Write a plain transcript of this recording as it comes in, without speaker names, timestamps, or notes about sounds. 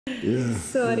Yeah.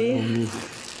 Sorry.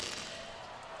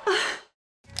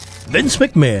 Vince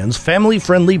McMahon's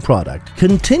family-friendly product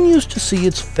continues to see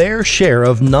its fair share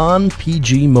of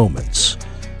non-PG moments.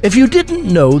 If you didn't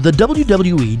know, the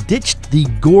WWE ditched the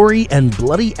gory and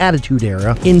bloody Attitude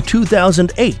Era in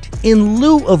 2008 in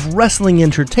lieu of wrestling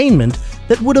entertainment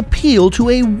that would appeal to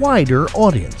a wider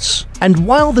audience. And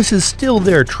while this is still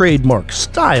their trademark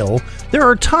style, there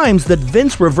are times that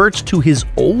Vince reverts to his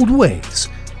old ways,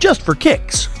 just for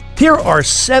kicks. Here are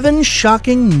 7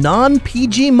 shocking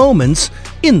non-PG moments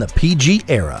in the PG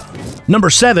era.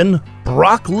 Number 7.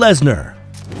 Brock Lesnar.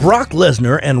 Brock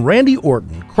Lesnar and Randy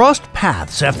Orton crossed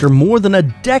paths after more than a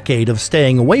decade of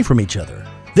staying away from each other.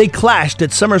 They clashed at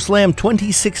SummerSlam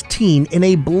 2016 in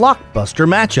a blockbuster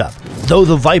matchup. Though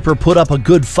the Viper put up a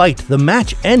good fight, the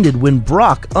match ended when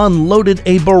Brock unloaded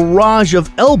a barrage of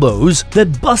elbows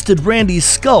that busted Randy's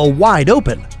skull wide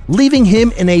open, leaving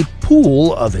him in a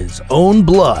pool of his own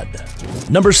blood.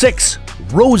 Number 6.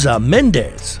 Rosa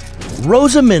Mendes.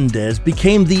 Rosa Mendes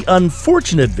became the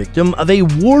unfortunate victim of a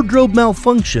wardrobe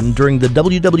malfunction during the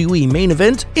WWE main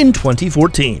event in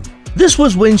 2014. This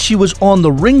was when she was on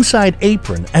the ringside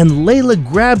apron and Layla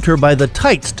grabbed her by the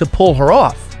tights to pull her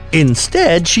off.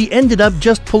 Instead, she ended up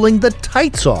just pulling the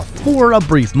tights off for a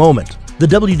brief moment. The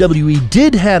WWE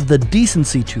did have the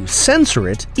decency to censor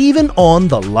it even on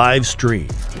the live stream.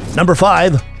 Number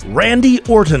 5. Randy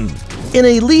Orton. In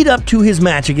a lead-up to his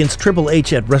match against Triple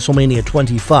H at WrestleMania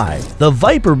 25, the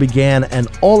Viper began an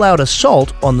all-out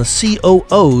assault on the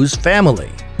COO's family.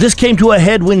 This came to a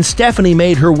head when Stephanie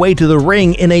made her way to the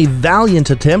ring in a valiant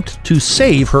attempt to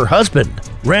save her husband.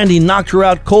 Randy knocked her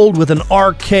out cold with an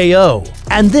RKO,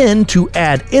 and then, to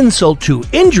add insult to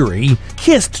injury,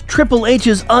 kissed Triple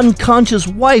H's unconscious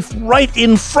wife right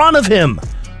in front of him,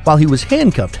 while he was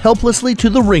handcuffed helplessly to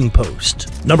the ring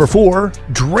post. Number 4.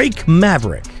 Drake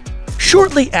Maverick.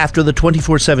 Shortly after the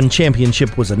 24/7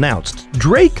 championship was announced,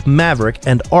 Drake Maverick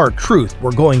and R-Truth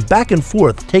were going back and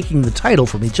forth taking the title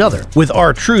from each other, with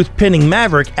R-Truth pinning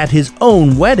Maverick at his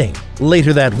own wedding.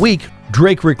 Later that week,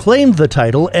 Drake reclaimed the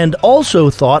title and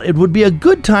also thought it would be a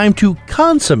good time to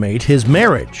consummate his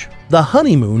marriage. The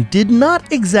honeymoon did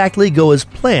not exactly go as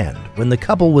planned when the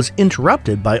couple was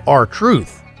interrupted by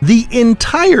R-Truth. The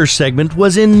entire segment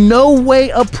was in no way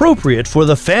appropriate for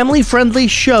the family-friendly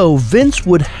show Vince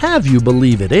would have you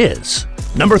believe it is.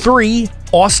 Number 3.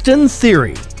 Austin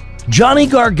Theory. Johnny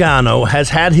Gargano has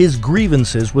had his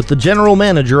grievances with the general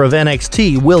manager of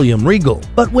NXT, William Regal,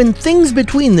 but when things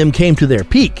between them came to their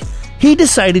peak, he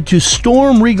decided to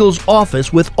storm Regal's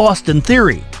office with Austin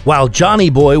Theory. While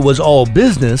Johnny Boy was all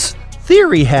business,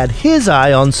 Theory had his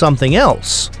eye on something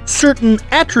else. Certain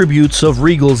attributes of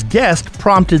Regal's guest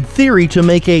prompted Theory to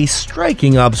make a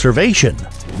striking observation.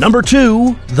 Number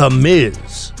 2. The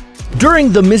Miz.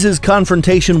 During The Miz's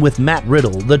confrontation with Matt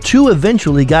Riddle, the two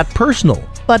eventually got personal,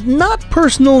 but not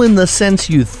personal in the sense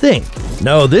you think.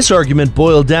 No, this argument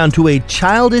boiled down to a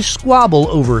childish squabble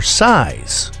over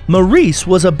size. Maurice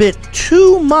was a bit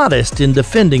too modest in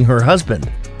defending her husband,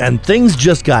 and things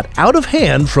just got out of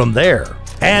hand from there.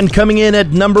 And coming in at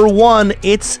number 1,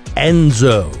 it's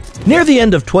Enzo. Near the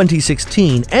end of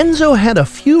 2016, Enzo had a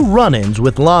few run-ins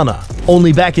with Lana.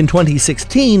 Only back in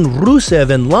 2016,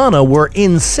 Rusev and Lana were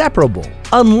inseparable,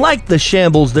 unlike the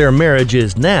shambles their marriage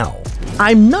is now.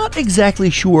 I'm not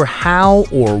exactly sure how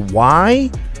or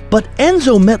why, but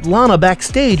Enzo met Lana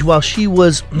backstage while she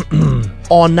was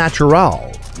en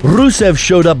natural. Rusev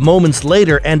showed up moments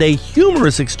later and a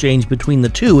humorous exchange between the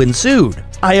two ensued.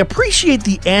 I appreciate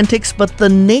the antics, but the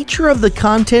nature of the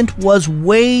content was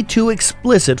way too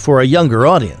explicit for a younger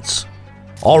audience.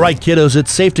 Alright kiddos,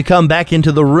 it's safe to come back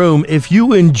into the room. If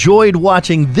you enjoyed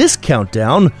watching this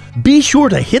countdown, be sure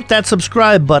to hit that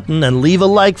subscribe button and leave a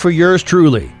like for yours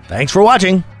truly. Thanks for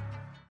watching!